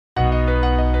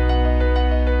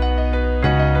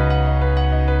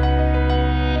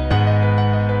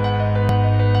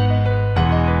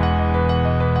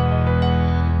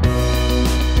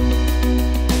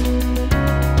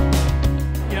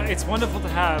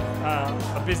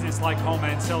have a business like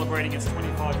Homeland celebrating its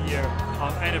 25-year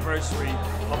anniversary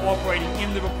of operating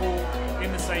in Liverpool,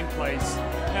 in the same place.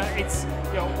 It's,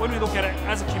 when we look at it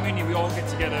as a community, we all get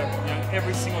together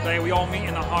every single day. We all meet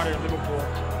in the heart of Liverpool,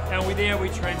 and we're there, we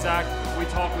transact, we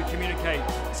talk, we communicate.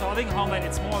 So I think Homeland,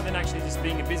 it's more than actually just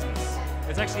being a business.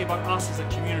 It's actually about us as a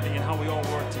community and how we all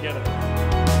work together.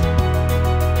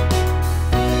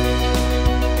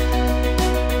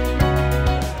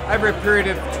 Over a period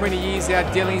of 20 years, our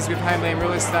dealings with Homeland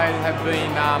Real Estate have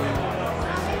been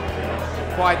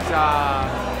quite,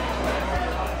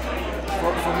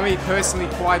 for me personally,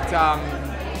 quite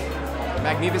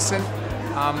magnificent.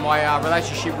 My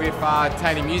relationship with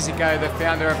Tony Musico, the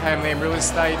founder of Homeland Real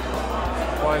Estate,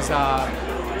 was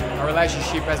a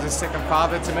relationship as a second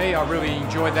father to me. I really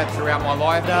enjoyed that throughout my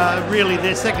life. Really,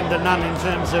 they're second to none in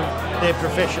terms of their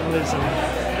professionalism.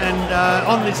 And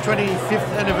on this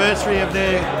 25th anniversary of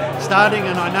their starting,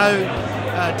 and I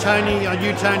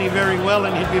knew Tony very well,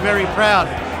 and he'd be very proud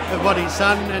of what his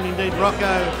son and indeed Rocco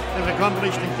have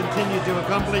accomplished and continue to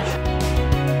accomplish.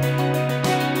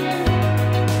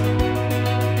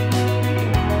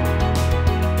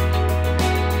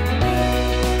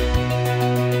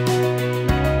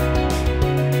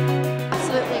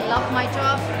 Absolutely love my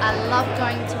job. I love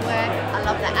going to work. I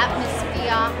love the atmosphere.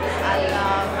 I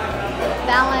love the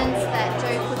balance that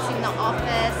Joe puts in the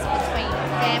office between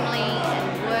family and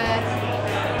work.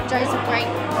 Joe's a great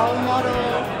role model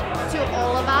to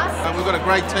all of us. We've got a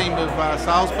great team of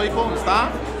salespeople and staff.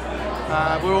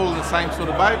 We're all in the same sort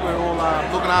of boat. We're all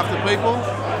looking after people,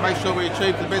 make sure we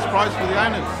achieve the best price for the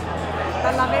owners.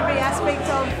 I love every aspect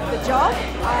of the job.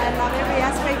 I love every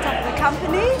aspect of the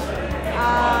company.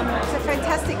 It's a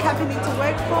fantastic company to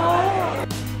work for.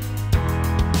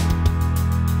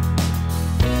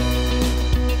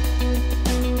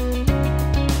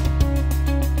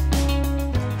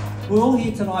 We're all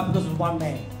here tonight because of one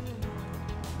man.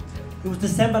 It was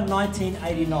December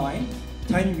 1989.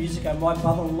 Tony Musico, my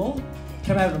brother-in-law,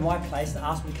 came over to my place and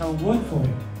asked me to come and work for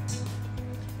him.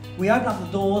 We opened up the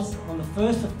doors on the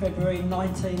 1st of February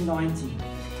 1990,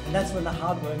 and that's when the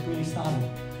hard work really started.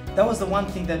 That was the one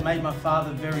thing that made my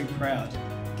father very proud,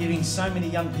 giving so many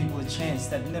young people a chance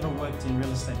that never worked in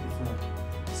real estate before.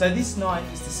 So this night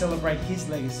is to celebrate his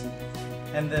legacy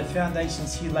and the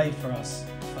foundations he laid for us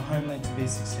for Homeland to be a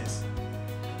success.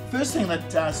 First thing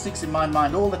that sticks in my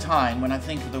mind all the time when I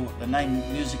think of the name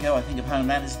Musico, I think of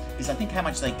Homeland, is I think how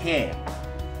much they care.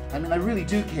 I mean, they really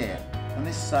do care. And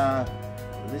this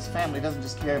family doesn't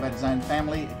just care about its own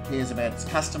family, it cares about its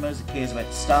customers, it cares about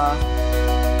its staff.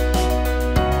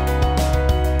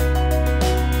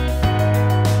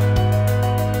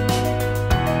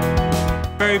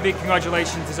 Very big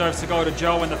congratulations deserves to go to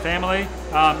Joe and the family.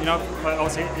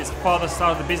 Obviously his father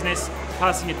started the business,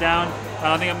 passing it down. And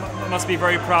I think it must be a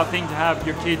very proud thing to have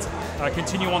your kids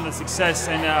continue on the success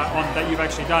and that you've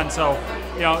actually done. So,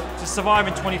 to survive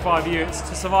in 25 years,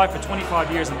 to survive for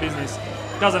 25 years in business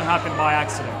doesn't happen by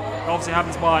accident. It obviously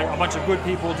happens by a bunch of good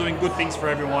people doing good things for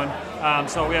everyone.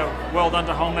 Well done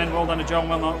to Homeland, well done to Joe,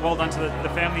 well done to the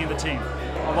family and the team.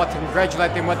 I'd like to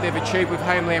congratulate them on what they've achieved with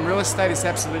Homeland Real Estate. It's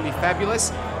absolutely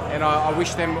fabulous, and I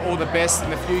wish them all the best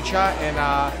in the future, and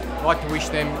I'd like to wish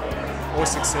them all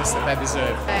success that they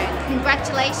deserve.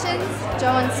 Congratulations,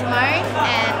 Joe and Simone,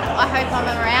 and I hope I'm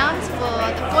around for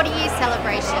the 40-year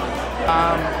celebration.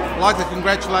 I'd like to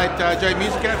congratulate Joe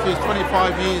Musico for his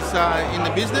 25 years in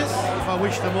the business. I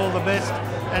wish them all the best,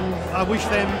 and I wish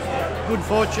them good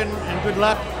fortune and good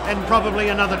luck, and probably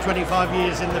another 25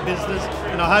 years in the business,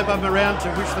 and I hope I'm around to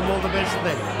wish them all the best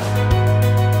then.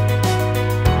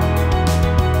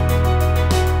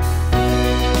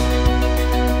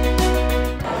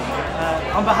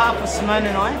 On behalf of Simone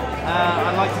and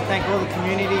I'd like to thank all the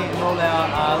community and all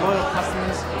our loyal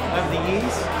customers over the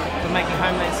years for making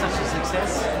Homeland such a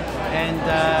success, and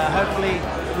hopefully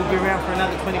we'll be around for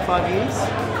another 25 years,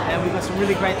 and we've got some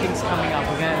really great things coming up.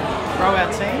 We're going to grow our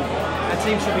team. Our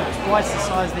team should be twice the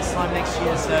size this time next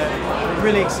year, so we're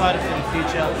really excited for the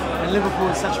future, and Liverpool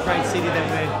is such a great city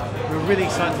that we're really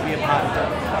excited to be a part of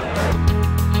it.